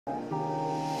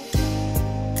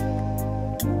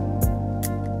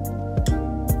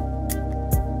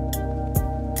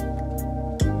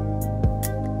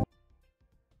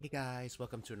guys,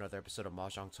 welcome to another episode of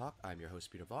Mahjong Talk. I'm your host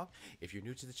Peter Vog. If you're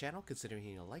new to the channel, consider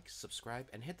hitting a like, subscribe,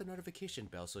 and hit the notification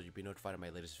bell so you'll be notified of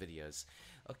my latest videos.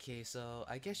 Okay, so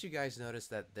I guess you guys noticed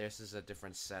that this is a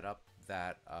different setup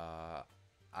that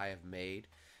I have made.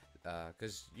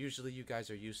 Because usually you guys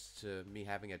are used to me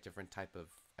having a different type of,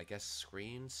 I guess,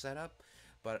 screen setup.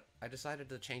 But I decided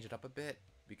to change it up a bit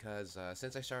because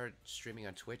since I started streaming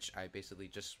on Twitch, I basically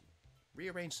just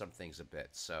rearranged some things a bit.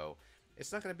 So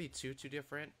it's not going to be too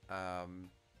different.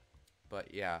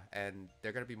 But yeah, and there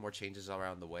are going to be more changes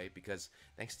around the way because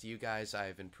thanks to you guys,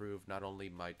 I've improved not only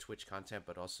my Twitch content,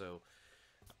 but also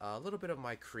a little bit of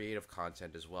my creative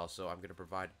content as well. So I'm going to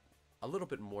provide a little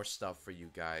bit more stuff for you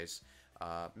guys,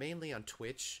 mainly on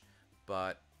Twitch,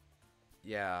 but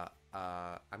yeah,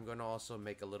 I'm going to also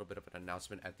make a little bit of an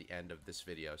announcement at the end of this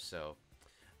video. So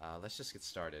let's just get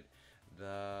started.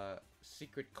 The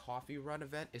secret coffee run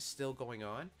event is still going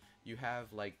on. You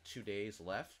have like 2 days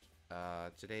left.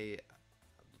 Today,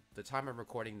 the time I'm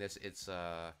recording this, it's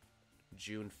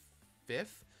June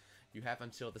 5th. You have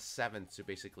until the 7th to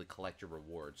basically collect your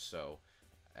rewards. So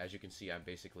as you can see, I'm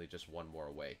basically just one more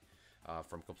away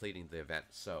from completing the event.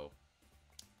 So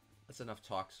that's enough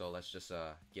talk. So let's just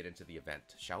get into the event,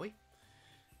 shall we?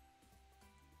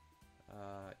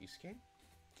 East King.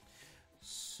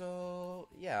 So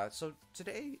yeah, so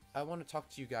today I want to talk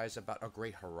to you guys about a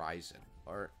great horizon,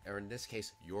 or in this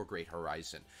case, your great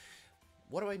horizon.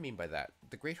 What do I mean by that?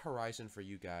 The great horizon for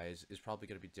you guys is probably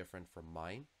going to be different from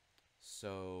mine.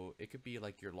 So it could be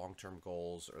like your long-term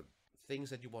goals or things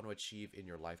that you want to achieve in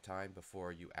your lifetime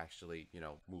before you actually,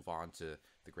 move on to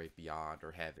the great beyond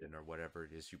or heaven or whatever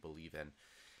it is you believe in.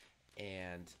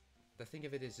 And the thing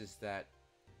of it is that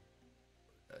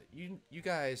you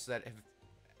guys that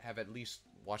have at least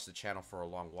watched the channel for a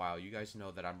long while, you guys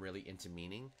know that I'm really into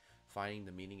meaning, finding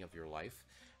the meaning of your life.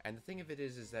 And the thing of it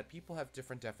is that people have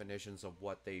different definitions of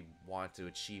what they want to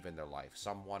achieve in their life.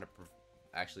 Some want to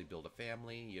actually build a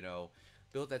family,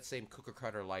 build that same cookie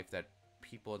cutter life that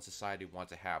people in society want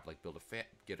to have, like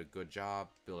get a good job,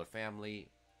 build a family,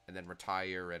 and then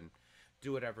retire and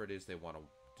do whatever it is they want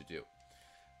to do.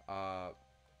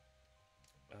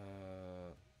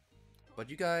 But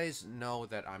you guys know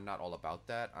that I'm not all about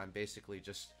that. I'm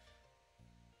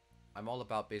all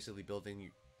about basically building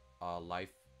a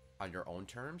life on your own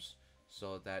terms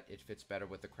so that it fits better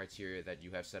with the criteria that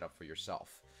you have set up for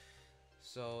yourself.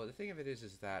 So the thing of it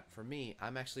is that for me,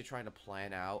 I'm actually trying to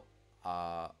plan out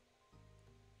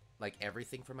like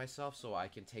everything for myself so I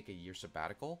can take a year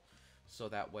sabbatical. So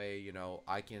that way,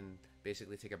 I can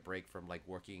basically take a break from like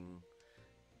working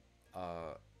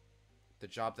the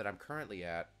job that I'm currently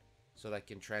at, so that I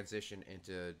can transition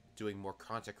into doing more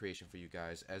content creation for you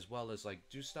guys, as well as like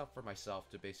do stuff for myself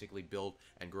to basically build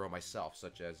and grow myself,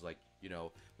 such as like,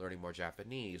 learning more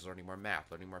Japanese, learning more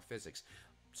math, learning more physics.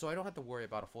 So I don't have to worry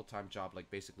about a full-time job like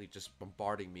basically just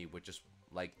bombarding me with just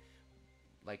like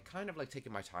kind of like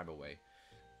taking my time away.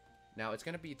 Now it's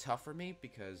gonna be tough for me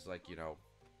because like,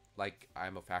 like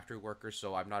I'm a factory worker,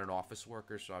 so I'm not an office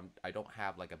worker, so I don't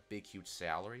have like a big huge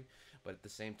salary, but at the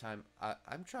same time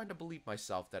I'm trying to believe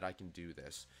myself that I can do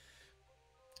this.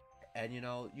 And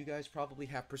you guys probably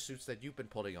have pursuits that you've been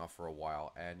putting off for a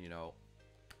while, and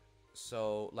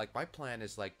so like my plan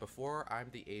is like before I'm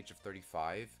the age of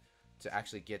 35 to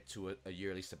actually get to a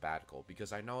yearly sabbatical,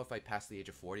 because I know if I pass the age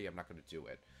of 40 I'm not going to do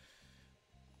it.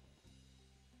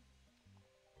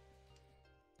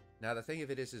 Now, the thing of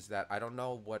it is that I don't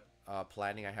know what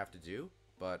planning I have to do,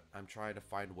 but I'm trying to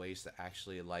find ways to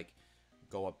actually, like,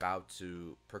 go about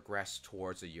to progress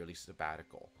towards a yearly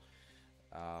sabbatical.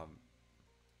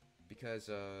 Because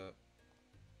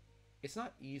it's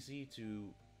not easy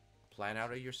to plan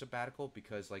out a year sabbatical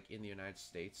because, like, in the United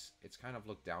States, it's kind of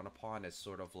looked down upon as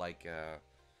sort of like,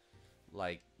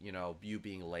 you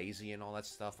being lazy and all that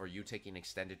stuff, or you taking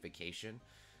extended vacation.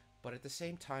 But at the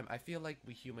same time, I feel like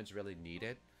we humans really need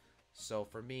it. So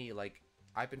for me, like,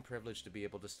 I've been privileged to be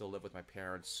able to still live with my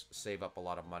parents, save up a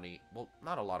lot of money. Well,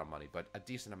 not a lot of money, but a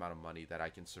decent amount of money that I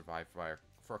can survive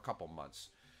for a couple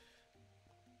months.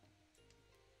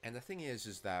 And the thing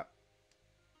is that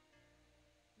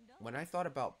when I thought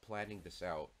about planning this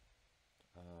out,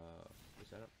 is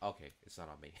that okay? It's not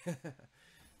on me.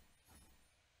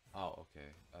 Oh, okay.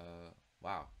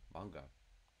 Wow, manga.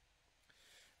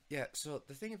 Yeah. So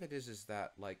the thing of it is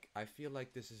that like I feel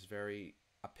like this is very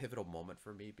a pivotal moment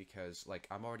for me because like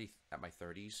I'm already at my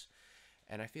 30s,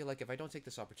 and I feel like if I don't take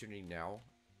this opportunity now,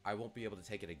 I won't be able to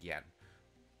take it again.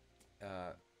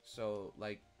 So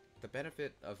like the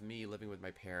benefit of me living with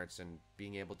my parents and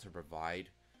being able to provide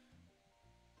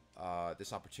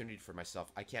this opportunity for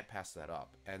myself, I can't pass that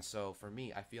up. And so for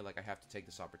me, I feel like I have to take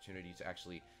this opportunity to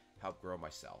actually help grow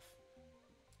myself.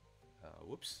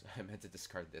 Whoops, I meant to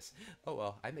discard this. Oh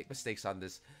well, I make mistakes on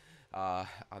this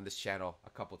channel a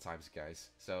couple times, guys.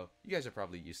 So you guys are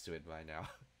probably used to it by now.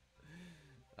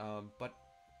 But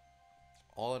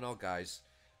all in all, guys,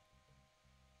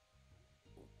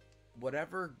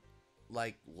 whatever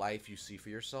like life you see for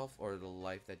yourself or the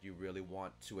life that you really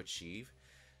want to achieve,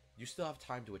 you still have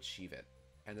time to achieve it.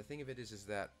 And the thing of it is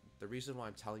that the reason why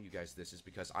I'm telling you guys this is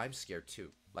because I'm scared too.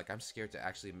 Like, I'm scared to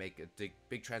actually make a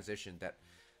big transition that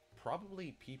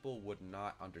probably people would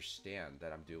not understand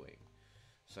that I'm doing.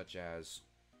 Such as,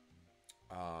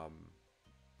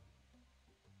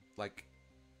 like,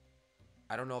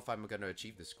 I don't know if I'm going to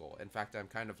achieve this goal. In fact, I'm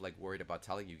kind of like worried about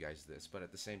telling you guys this, but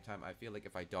at the same time, I feel like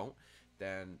if I don't,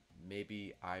 then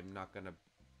maybe I'm not going to,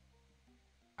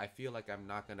 I feel like I'm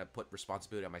not going to put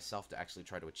responsibility on myself to actually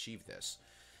try to achieve this.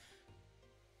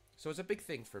 So it's a big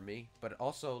thing for me, but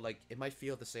also, like, it might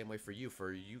feel the same way for you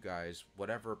guys,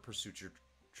 whatever pursuit you're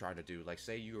trying to do. Like,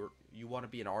 say you want to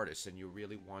be an artist and you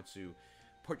really want to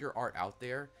put your art out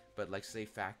there, but like, say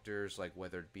factors like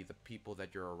whether it be the people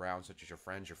that you're around, such as your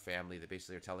friends, your family, they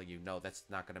basically are telling you, no, that's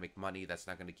not going to make money, that's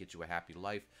not going to get you a happy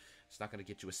life, it's not going to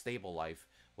get you a stable life,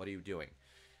 what are you doing?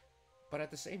 But at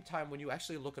the same time, when you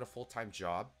actually look at a full-time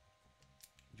job,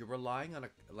 you're relying on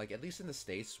like, at least in the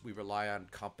States, we rely on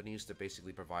companies to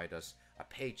basically provide us a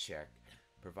paycheck,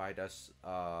 provide us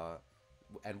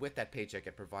and with that paycheck,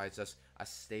 it provides us a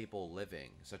stable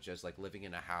living, such as like living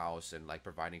in a house and like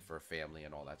providing for a family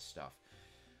and all that stuff.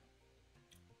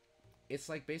 It's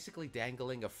like basically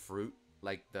dangling a fruit,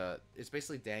 like it's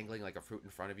basically dangling like a fruit in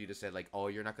front of you to say like, oh,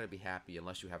 you're not going to be happy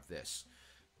unless you have this.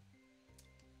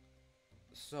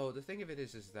 So the thing of it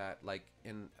is that like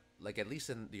at least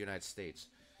in the United States,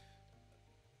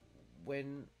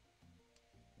 when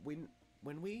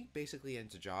we basically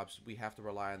into jobs, we have to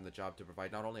rely on the job to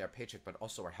provide not only our paycheck but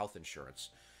also our health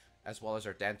insurance, as well as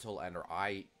our dental and our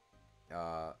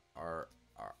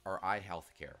eye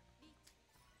health care.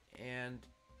 And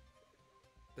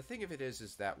the thing of it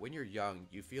is that when you're young,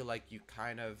 you feel like you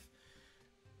kind of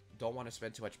don't want to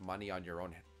spend too much money on your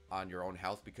own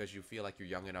health because you feel like you're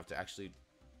young enough to actually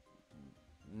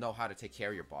know how to take care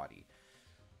of your body.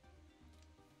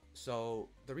 So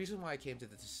the reason why I came to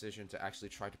the decision to actually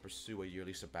try to pursue a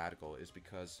yearly sabbatical is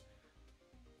because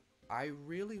I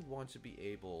really want to be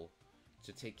able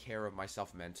to take care of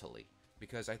myself mentally,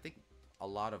 because I think a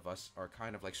lot of us are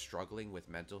kind of like struggling with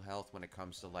mental health when it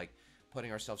comes to like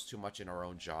putting ourselves too much in our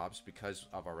own jobs because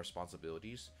of our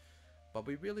responsibilities. But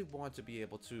we really want to be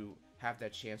able to have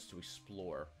that chance to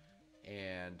explore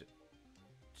and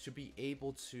to be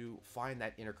able to find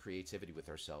that inner creativity with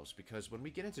ourselves, because when we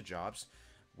get into jobs,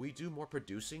 we do more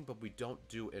producing, but we don't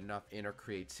do enough inner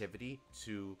creativity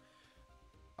to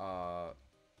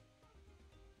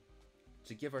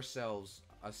give ourselves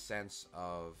a sense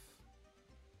of,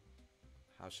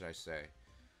 how should I say,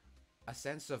 a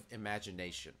sense of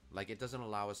imagination. Like, it doesn't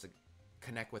allow us to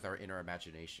connect with our inner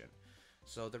imagination.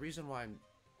 So the reason why I'm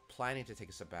planning to take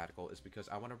a sabbatical is because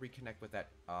I want to reconnect with that,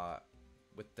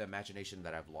 with the imagination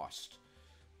that I've lost.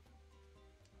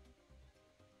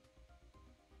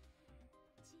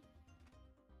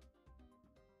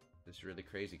 This is really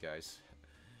crazy, guys.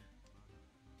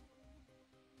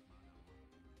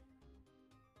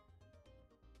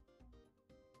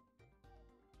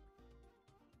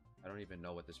 I don't even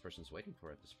know what this person's waiting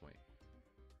for at this point.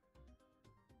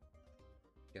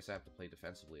 Guess I have to play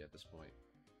defensively at this point.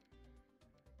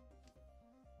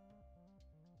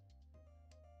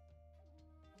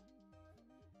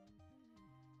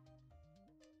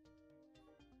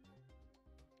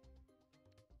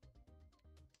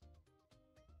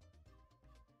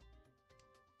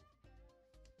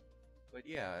 But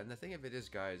yeah, and the thing of it is,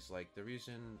 guys, like, the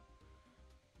reason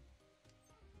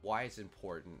why it's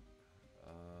important,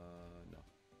 no.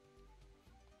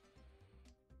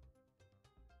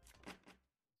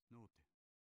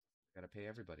 Gotta pay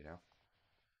everybody now.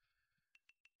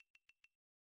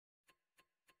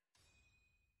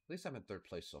 At least I'm in third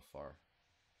place so far.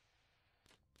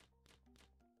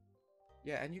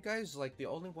 Yeah, and you guys, like, the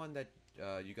only one that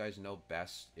you guys know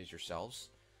best is yourselves.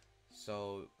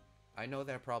 So I know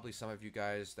there are probably some of you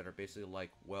guys that are basically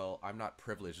like, well, I'm not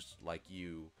privileged like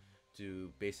you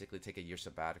to basically take a year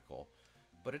sabbatical.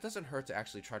 But it doesn't hurt to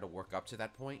actually try to work up to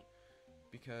that point,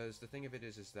 because the thing of it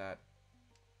is that,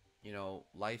 you know,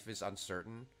 life is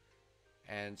uncertain,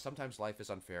 and sometimes life is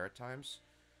unfair at times.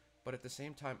 But at the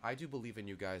same time, I do believe in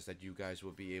you guys that you guys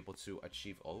will be able to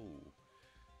achieve,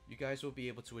 you guys will be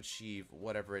able to achieve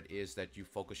whatever it is that you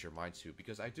focus your mind to,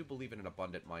 because I do believe in an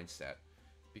abundant mindset.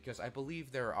 Because I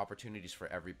believe there are opportunities for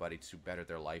everybody to better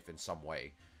their life in some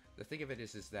way. the thing of it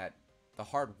is that the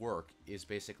hard work is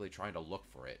basically trying to look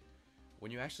for it.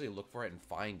 When you actually look for it and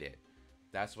find it,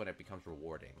 that's when it becomes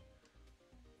rewarding.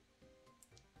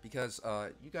 Because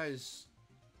you guys,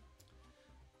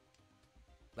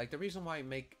 like, the reason why I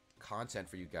make content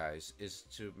for you guys is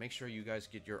to make sure you guys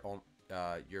get your own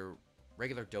your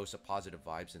regular dose of positive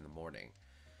vibes in the morning.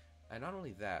 And not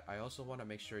only that, I also want to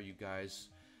make sure you guys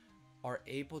are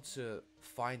able to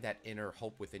find that inner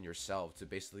hope within yourself to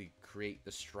basically create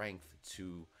the strength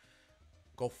to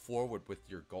go forward with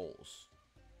your goals.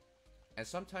 And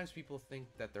sometimes people think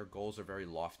that their goals are very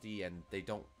lofty and they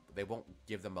won't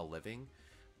give them a living,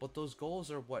 but those goals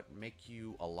are what make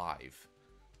you alive.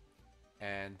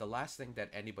 And the last thing that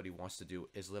anybody wants to do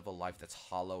is live a life that's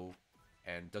hollow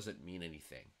and doesn't mean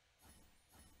anything.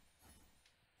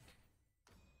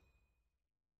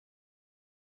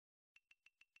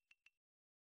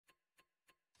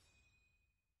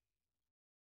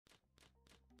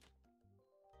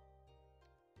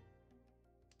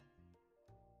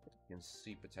 You can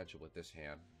see potential with this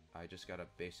hand. I just gotta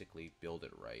basically build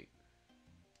it right.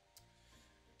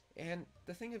 And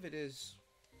the thing of it is,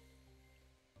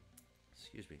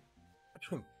 excuse me,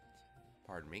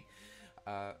 pardon me.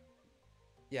 Uh,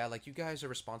 yeah, like, you guys are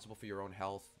responsible for your own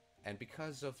health, and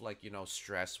because of, like,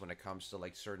 stress when it comes to,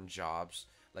 like, certain jobs,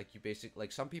 like,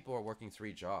 like, some people are working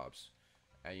 3 jobs,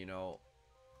 and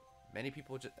many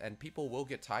people and people will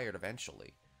get tired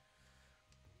eventually.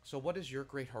 So what is your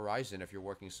great horizon if you're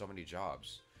working so many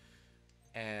jobs?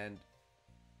 And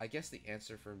I guess the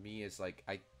answer for me is, like,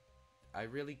 I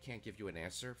really can't give you an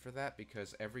answer for that,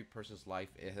 because every person's life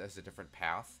has a different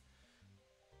path.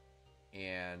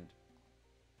 And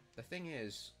the thing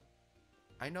is,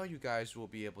 I know you guys will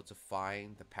be able to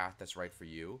find the path that's right for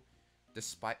you,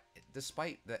 despite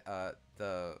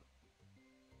the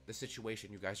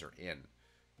situation you guys are in,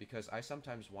 because I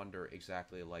sometimes wonder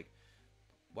exactly, like,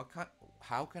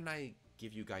 how can I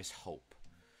give you guys hope?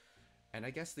 And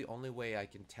I guess the only way I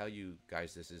can tell you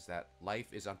guys this is that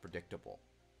life is unpredictable.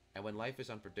 And when life is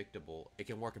unpredictable, it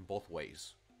can work in both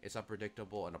ways. It's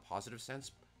unpredictable in a positive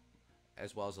sense,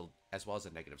 as well as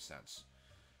a negative sense.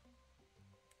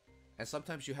 And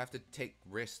sometimes you have to take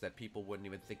risks that people wouldn't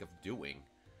even think of doing,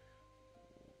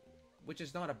 which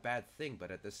is not a bad thing,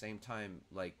 but at the same time,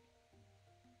 like,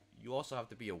 you also have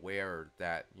to be aware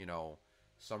that,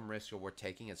 some risks are worth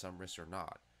taking and some risks are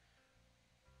not.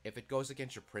 If it goes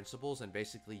against your principles, and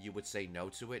basically you would say no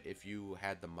to it if you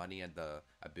had the money and the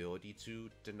ability to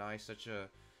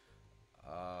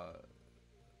uh,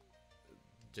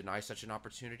 deny such an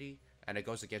opportunity, and it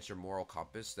goes against your moral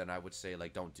compass, then I would say,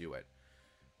 like, don't do it.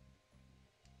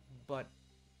 But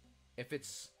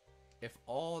if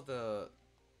all the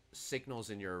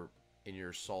signals in your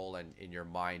soul and in your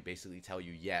mind basically tell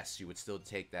you yes, you would still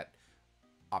take that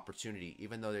opportunity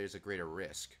even though there's a greater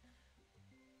risk,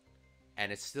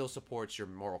 and it still supports your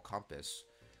moral compass,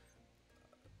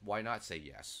 why not say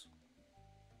yes?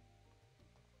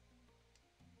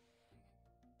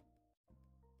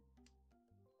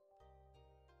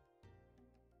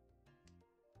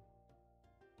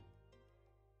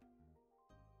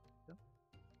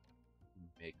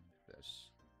 Make this.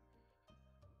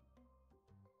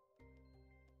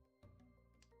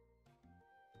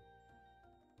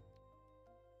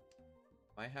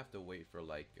 I have to wait for,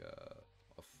 like,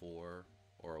 a 4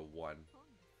 or a 1,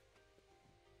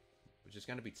 which is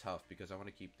gonna be tough because I want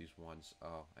to keep these ones.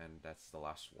 Oh, and that's the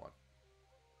last one,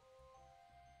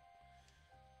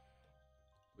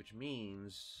 which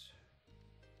means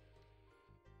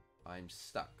I'm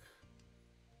stuck.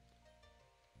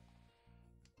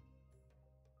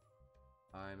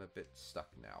 I'm a bit stuck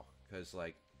now because,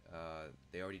 like,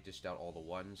 they already dished out all the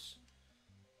ones.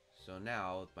 So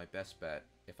now my best bet,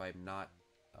 if I'm not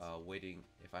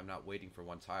waiting for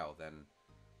one tile, then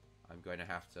I'm going to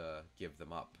have to give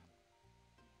them up.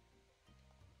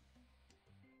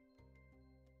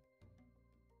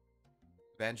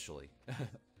 Eventually.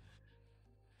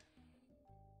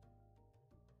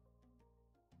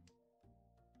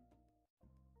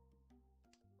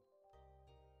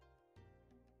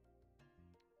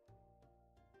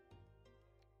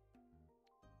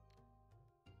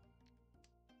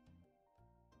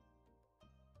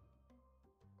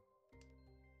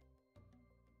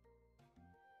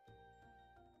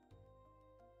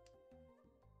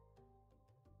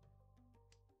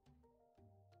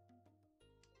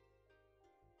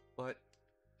 But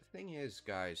the thing is,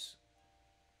 guys,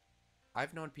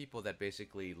 I've known people that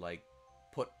basically, like,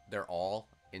 put their all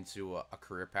into a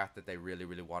career path that they really,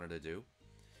 really wanted to do.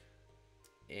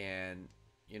 And,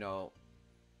 you know,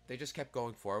 they just kept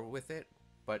going forward with it,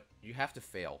 but you have to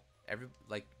fail.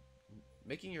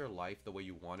 making your life the way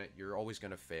you want it, you're always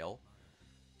going to fail,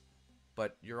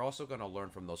 but you're also going to learn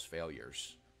from those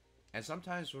failures. And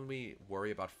sometimes when we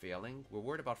worry about failing, we're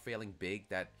worried about failing big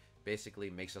that basically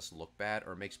makes us look bad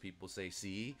or makes people say,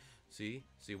 see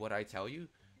what I tell you?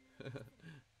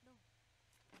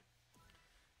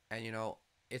 And you know,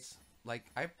 it's like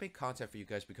I make content for you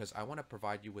guys because I want to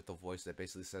provide you with a voice that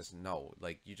basically says no.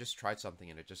 Like you just tried something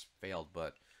and it just failed,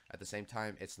 but at the same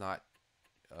time, it's not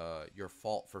your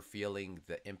fault for feeling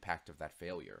the impact of that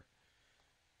failure.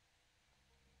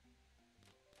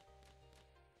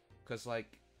 Because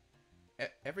like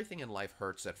everything in life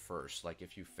hurts at first. Like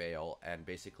if you fail and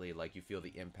basically like you feel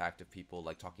the impact of people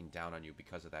like talking down on you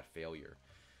because of that failure.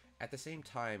 At the same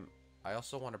time, I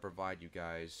also want to provide you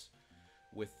guys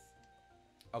with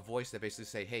a voice that basically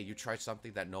say, hey, you tried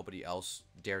something that nobody else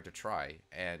dared to try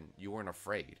and you weren't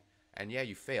afraid. And yeah,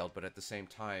 you failed, but at the same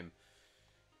time,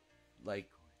 like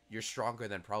you're stronger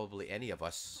than probably any of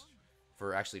us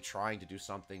for actually trying to do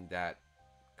something that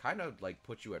kind of like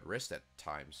put you at risk at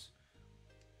times.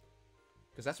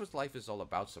 Because that's what life is all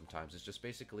about sometimes. It's just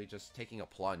basically just taking a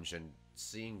plunge and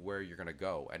seeing where you're going to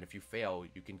go. And if you fail,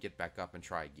 you can get back up and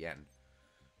try again.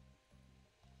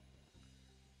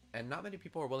 And not many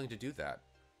people are willing to do that.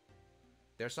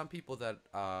 There are some people that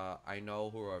I know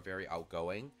who are very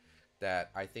outgoing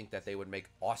that I think that they would make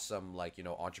awesome, like, you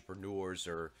know, entrepreneurs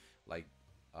or like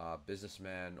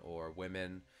businessmen or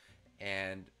women.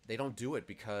 And they don't do it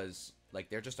because like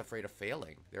they're just afraid of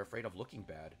failing. They're afraid of looking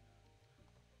bad.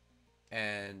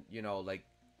 And you know, like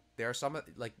there are some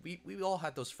like we all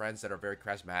had those friends that are very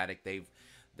charismatic.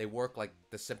 They work like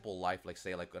the simple life, like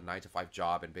say like a 9 to 5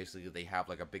 job, and basically they have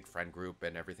like a big friend group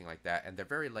and everything like that, and they're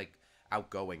very like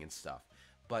outgoing and stuff.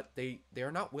 But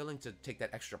they're not willing to take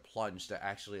that extra plunge to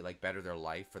actually like better their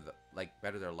life for the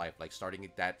better their life, like starting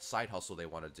that side hustle they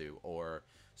want to do or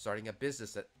starting a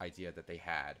business idea that they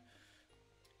had.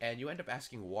 And you end up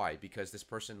asking why, because this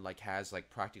person like has like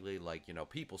practically like, you know,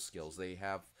 people skills. They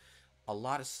have a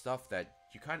lot of stuff that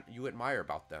you admire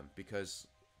about them because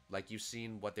like you've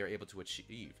seen what they're able to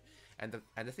achieve. And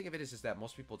the thing of it is that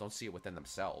most people don't see it within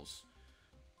themselves.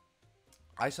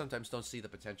 I sometimes don't see the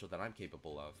potential that I'm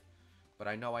capable of, but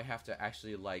I know I have to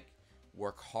actually like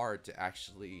work hard to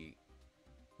actually,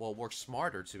 well, work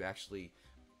smarter to actually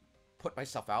put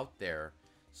myself out there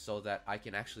so that I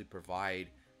can actually provide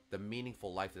the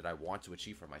meaningful life that I want to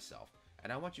achieve for myself.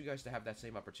 And I want you guys to have that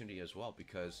same opportunity as well,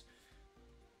 because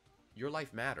your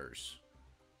life matters.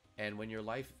 And when your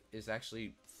life is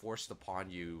actually forced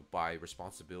upon you by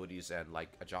responsibilities and like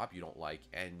a job you don't like,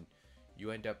 and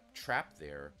you end up trapped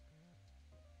there,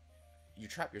 you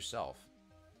trap yourself.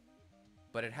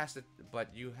 But it has to, but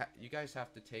you guys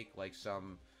have to take like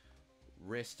some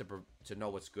risk to know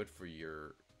what's good for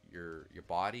your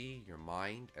body, your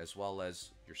mind, as well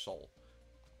as your soul.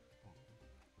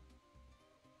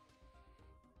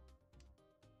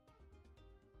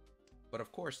 But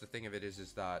of course, the thing of it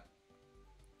is that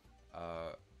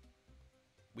uh,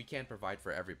 we can't provide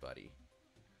for everybody,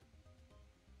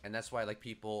 and that's why like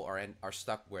people are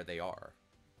stuck where they are.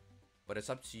 But it's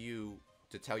up to you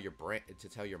to tell your brain, to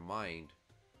tell your mind,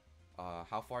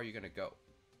 how far you're gonna go.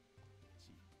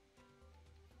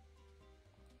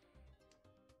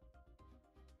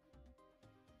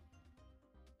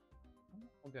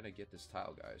 I'm gonna get this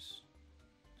tile, guys,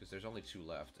 because there's only 2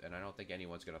 left, and I don't think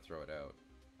anyone's gonna throw it out.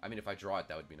 I mean, if I draw it,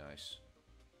 that would be nice.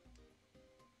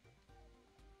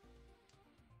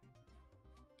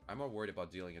 I'm more worried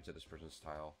about dealing into this person's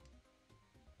tile.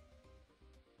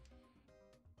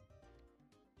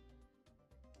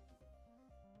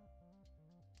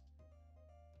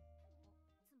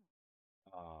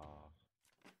 Ah.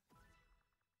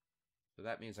 So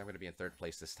that means I'm going to be in 3rd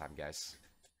place this time, guys.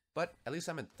 But at least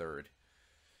I'm in 3rd.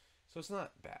 So it's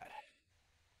not bad.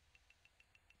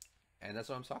 And that's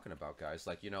what I'm talking about, guys.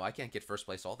 Like, you know, I can't get 1st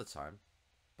place all the time,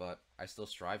 but I still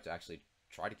strive to actually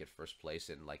try to get 1st place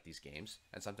in, like, these games.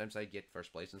 And sometimes I get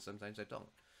 1st place and sometimes I don't.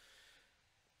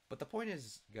 But the point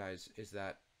is, guys, is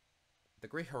that the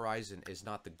Great Horizon is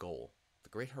not the goal. The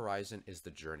Great Horizon is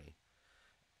the journey.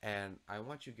 And I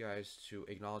want you guys to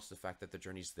acknowledge the fact that the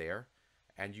journey's there,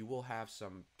 and you will have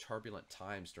some turbulent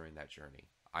times during that journey.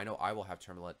 I know I will have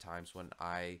turbulent times when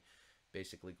I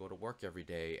basically go to work every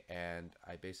day and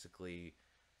I basically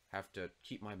have to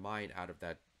keep my mind out of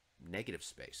that negative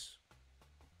space.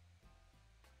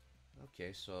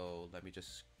 Okay, so let me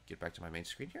just get back to my main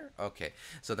screen here. Okay,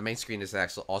 so the main screen is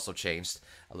actually also changed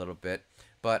a little bit,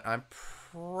 but I'm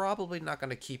probably not going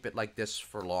to keep it like this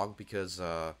for long because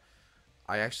I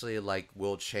actually like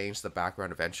will change the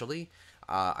background eventually.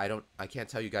 I can't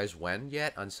tell you guys when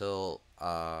yet until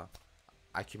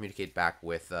I communicate back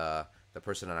with the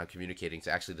person that I'm communicating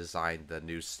to actually design the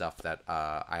new stuff that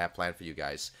I have planned for you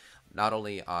guys, not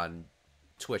only on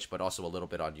Twitch but also a little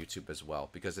bit on YouTube as well,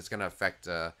 because it's going to affect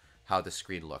how the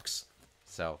screen looks.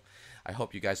 So I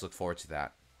hope you guys look forward to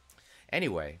that.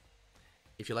 Anyway,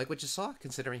 if you like what you saw,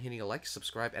 consider hitting a like,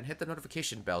 subscribe, and hit the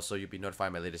notification bell so you'll be notified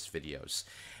of my latest videos.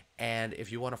 And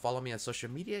if you want to follow me on social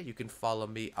media, you can follow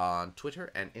me on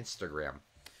Twitter and Instagram.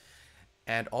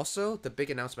 And also, the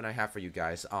big announcement I have for you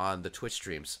guys on the Twitch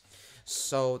streams.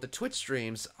 So, the Twitch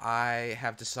streams, I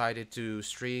have decided to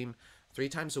stream 3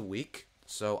 times a week.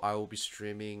 So, I will be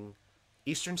streaming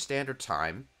Eastern Standard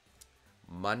Time,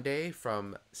 Monday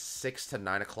from 6 to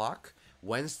 9 o'clock,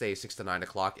 Wednesday 6 to 9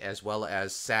 o'clock, as well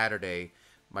as Saturday,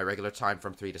 my regular time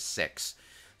from 3 to 6.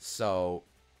 So,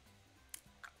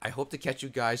 I hope to catch you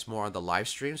guys more on the live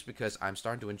streams because I'm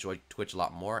starting to enjoy Twitch a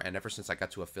lot more. And ever since I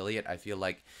got to affiliate, I feel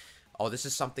like, oh, this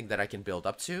is something that I can build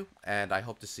up to. And I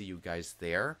hope to see you guys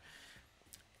there.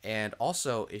 And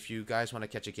also, if you guys want to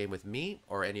catch a game with me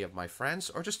or any of my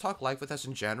friends, or just talk live with us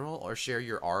in general, or share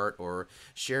your art, or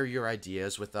share your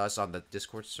ideas with us on the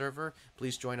Discord server,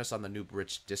 please join us on the New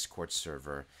Bridge Discord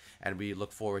server. And we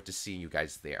look forward to seeing you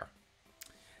guys there.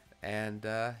 And,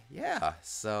 yeah,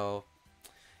 so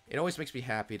it always makes me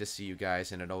happy to see you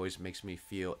guys, and it always makes me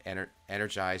feel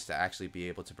energized to actually be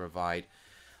able to provide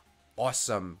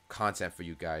awesome content for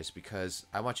you guys, because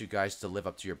I want you guys to live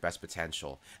up to your best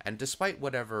potential. And despite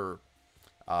whatever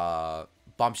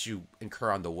bumps you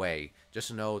incur on the way,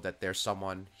 just know that there's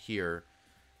someone here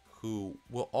who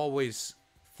will always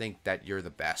think that you're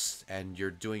the best, and you're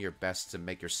doing your best to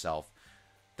make yourself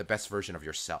the best version of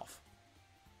yourself.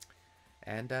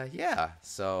 And yeah,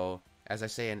 so as I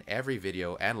say in every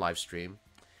video and live stream,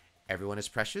 everyone is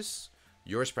precious.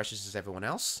 You're as precious as everyone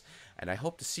else. And I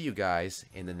hope to see you guys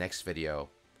in the next video.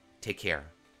 Take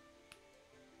care.